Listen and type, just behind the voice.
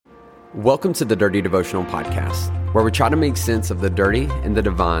Welcome to the Dirty Devotional Podcast, where we try to make sense of the dirty and the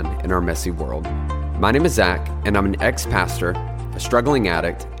divine in our messy world. My name is Zach, and I'm an ex-pastor, a struggling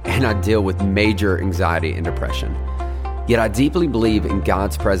addict, and I deal with major anxiety and depression. Yet I deeply believe in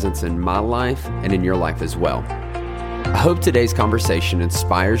God's presence in my life and in your life as well. I hope today's conversation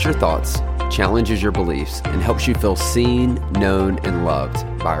inspires your thoughts, challenges your beliefs, and helps you feel seen, known, and loved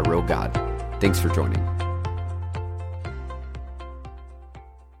by a real God. Thanks for joining.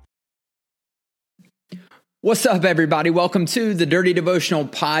 What's up, everybody? Welcome to the Dirty Devotional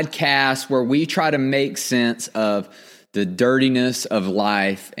Podcast, where we try to make sense of the dirtiness of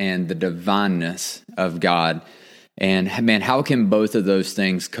life and the divineness of God. And man, how can both of those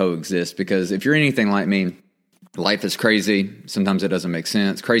things coexist? Because if you're anything like me, life is crazy. Sometimes it doesn't make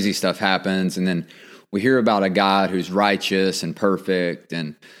sense. Crazy stuff happens. And then we hear about a God who's righteous and perfect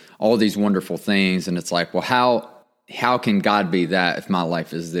and all these wonderful things. And it's like, well, how can God be that if my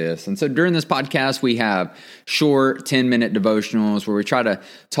life is this? And so during this podcast, we have short 10-minute devotionals where we try to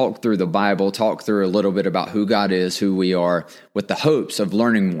talk through the Bible, talk through a little bit about who God is, who we are, with the hopes of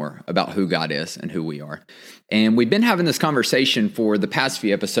learning more about who God is and who we are. And we've been having this conversation for the past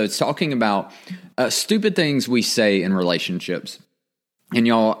few episodes, talking about stupid things we say in relationships. And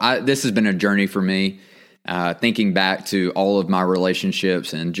y'all, this has been a journey for me. Thinking back to all of my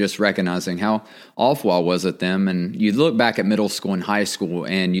relationships and just recognizing how awful I was at them. And you look back at middle school and high school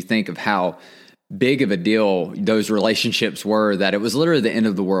and you think of how big of a deal those relationships were, that it was literally the end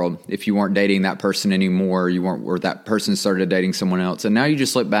of the world if you weren't dating that person anymore, or that person started dating someone else. And now you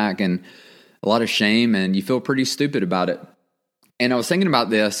just look back and a lot of shame and you feel pretty stupid about it. And I was thinking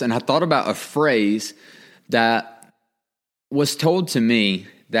about this and I thought about a phrase that was told to me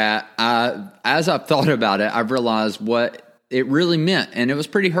that as I've thought about it, I've realized what it really meant. And it was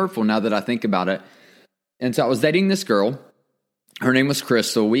pretty hurtful now that I think about it. And so I was dating this girl. Her name was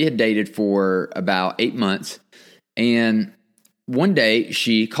Crystal. We had dated for about 8 months. And one day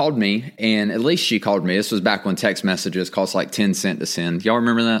she called me, and at least she called me. This was back when text messages cost like 10 cents to send. Y'all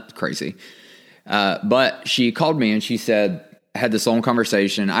remember that? Crazy. But she called me and she said, I had this long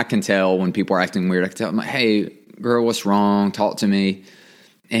conversation. I can tell when people are acting weird. I can tell them, like, hey, girl, what's wrong? Talk to me.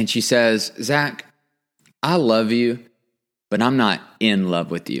 And she says, Zach, I love you, but I'm not in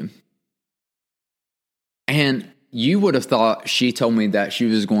love with you. And you would have thought she told me that she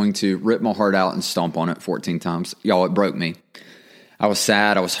was going to rip my heart out and stomp on it 14 times. Y'all, it broke me. I was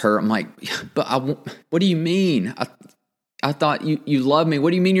sad. I was hurt. I'm like, but what do you mean? I thought you love me.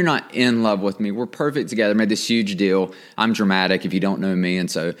 What do you mean you're not in love with me? We're perfect together. Made this huge deal. I'm dramatic if you don't know me.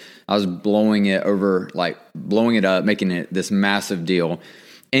 And so I was blowing it up, making it this massive deal.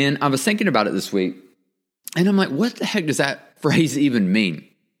 And I was thinking about it this week, and I'm like, what the heck does that phrase even mean?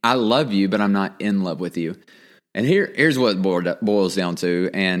 I love you, but I'm not in love with you. And here's what it boils down to,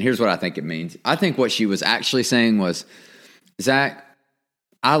 and here's what I think it means. I think what she was actually saying was, Zach,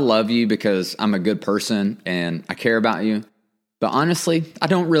 I love you because I'm a good person and I care about you, but honestly, I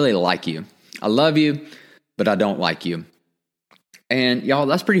don't really like you. I love you, but I don't like you. And y'all,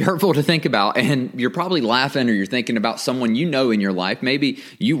 that's pretty hurtful to think about. And you're probably laughing, or you're thinking about someone you know in your life. Maybe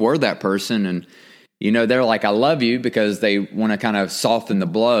you were that person and, they're like, I love you, because they want to kind of soften the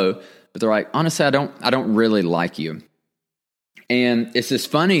blow. But they're like, honestly, I don't really like you. And it's this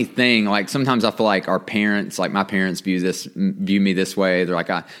funny thing. Like sometimes I feel like our parents, like my parents view me this way. They're like,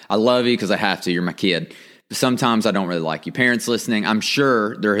 I love you because I have to. You're my kid. But sometimes I don't really like you. Parents listening, I'm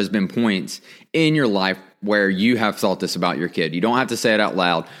sure there has been points in your life where you have thought this about your kid. You don't have to say it out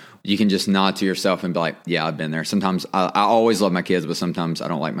loud. You can just nod to yourself and be like, yeah, I've been there. Sometimes I always love my kids, but sometimes I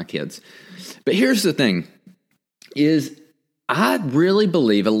don't like my kids. But here's the thing, is I really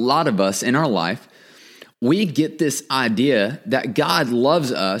believe a lot of us in our life, we get this idea that God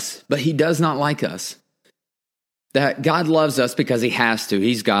loves us, but he does not like us. That God loves us because he has to.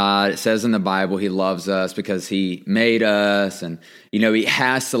 He's God. It says in the Bible he loves us because he made us, and he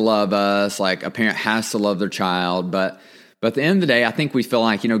has to love us, like a parent has to love their child. But at the end of the day, I think we feel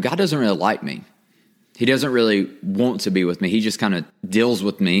like, God doesn't really like me. He doesn't really want to be with me. He just kind of deals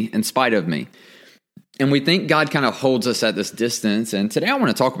with me in spite of me. And we think God kind of holds us at this distance. And today I want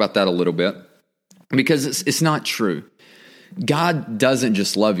to talk about that a little bit, because it's not true. God doesn't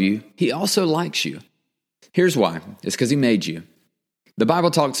just love you. He also likes you. Here's why. It's because he made you. The Bible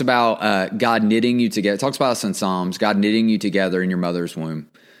talks about God knitting you together. It talks about us in Psalms, God knitting you together in your mother's womb.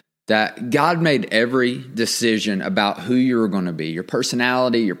 That God made every decision about who you were going to be, your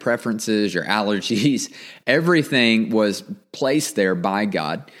personality, your preferences, your allergies, everything was placed there by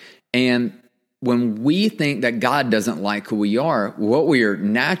God. And when we think that God doesn't like who we are, what we are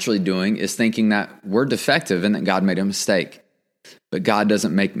naturally doing is thinking that we're defective and that God made a mistake. but God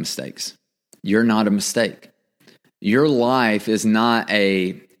doesn't make mistakes. You're not a mistake. Your life is not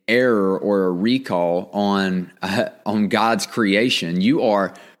a error or a recall on God's creation. You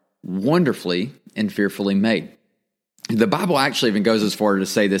are wonderfully and fearfully made. The Bible actually even goes as far to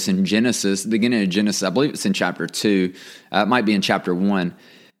say this in Genesis, the beginning of Genesis. I believe it's in chapter 2. It might be in chapter 1.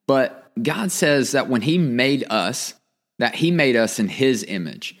 But God says that when he made us, that he made us in his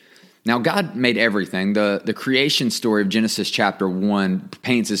image. Now, God made everything. The creation story of Genesis chapter 1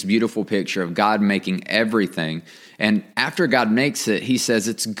 paints this beautiful picture of God making everything. And after God makes it, he says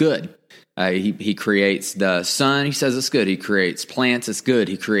it's good. He creates the sun. He says it's good. He creates plants. It's good.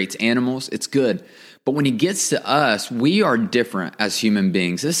 He creates animals. It's good. But when he gets to us, we are different as human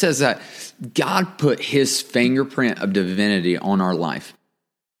beings. This says that God put his fingerprint of divinity on our life.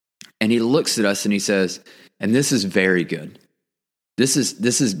 And he looks at us and he says, and this is very good. This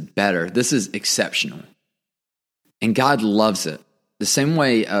is better. This is exceptional. And God loves it. The same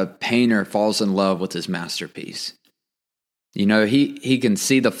way a painter falls in love with his masterpiece. You know, he can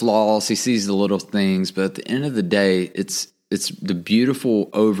see the flaws, he sees the little things, but at the end of the day, it's the beautiful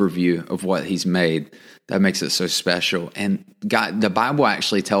overview of what he's made that makes it so special. And God, the Bible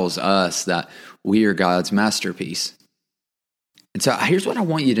actually tells us that we are God's masterpiece. And so here's what I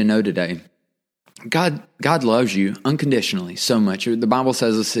want you to know today. God loves you unconditionally so much. The Bible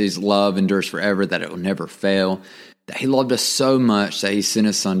says this, his love endures forever, that it will never fail, that he loved us so much that he sent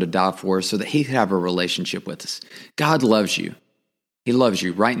his son to die for us so that he could have a relationship with us. God loves you. He loves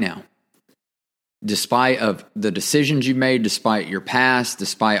you right now. Despite of the decisions you made, despite your past,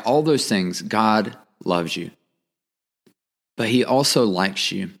 despite all those things, God loves you. But he also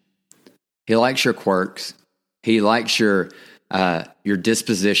likes you. He likes your quirks. He likes your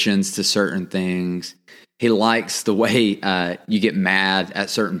dispositions to certain things. He likes the way you get mad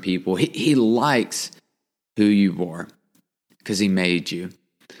at certain people. He likes who you are because he made you.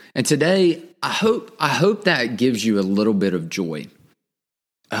 And today, I hope that gives you a little bit of joy.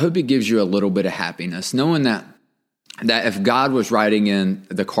 I hope it gives you a little bit of happiness, knowing that if God was riding in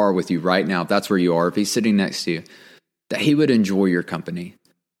the car with you right now, if that's where you are, if he's sitting next to you, that he would enjoy your company.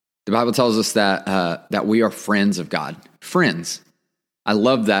 The Bible tells us that we are friends of God. Friends. I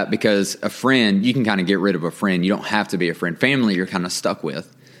love that because a friend, you can kind of get rid of a friend. You don't have to be a friend. Family, you're kind of stuck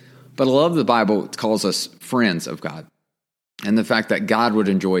with. But I love the Bible calls us friends of God. And the fact that God would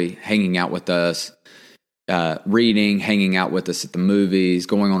enjoy hanging out with us, reading, hanging out with us at the movies,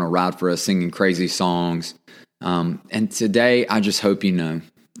 going on a ride for us, singing crazy songs. And today, I just hope you know,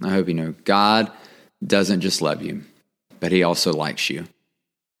 God doesn't just love you, but he also likes you.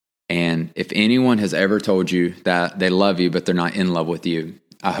 And if anyone has ever told you that they love you, but they're not in love with you,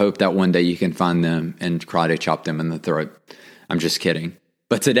 I hope that one day you can find them and karate chop them in the throat. I'm just kidding.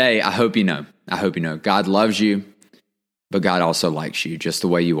 But today, I hope you know, God loves you, but God also likes you just the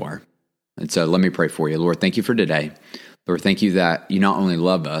way you are. And so let me pray for you. Lord, thank you for today. Lord, thank you that you not only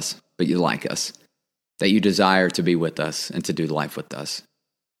love us, but you like us, that you desire to be with us and to do life with us.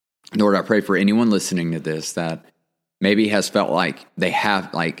 Lord, I pray for anyone listening to this that maybe has felt like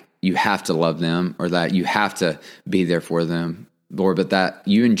you have to love them or that you have to be there for them, Lord, but that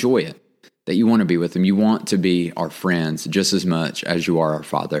you enjoy it, that you want to be with them. You want to be our friends just as much as you are our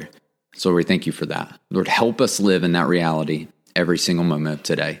Father. So we thank you for that. Lord, help us live in that reality every single moment of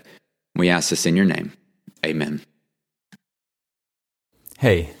today. We ask this in your name. Amen.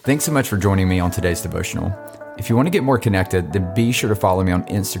 Hey, thanks so much for joining me on today's devotional. If you want to get more connected, then be sure to follow me on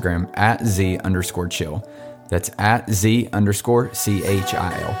Instagram @Z_chill. That's @Z_CHIL.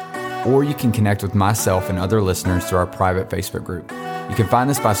 Or you can connect with myself and other listeners through our private Facebook group. You can find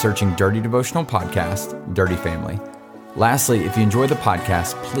this by searching Dirty Devotional Podcast, Dirty Family. Lastly, if you enjoy the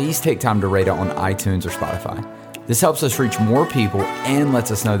podcast, please take time to rate it on iTunes or Spotify. This helps us reach more people and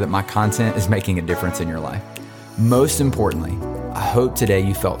lets us know that my content is making a difference in your life. Most importantly, I hope today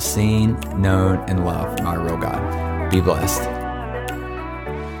you felt seen, known, and loved by a real God. Be blessed.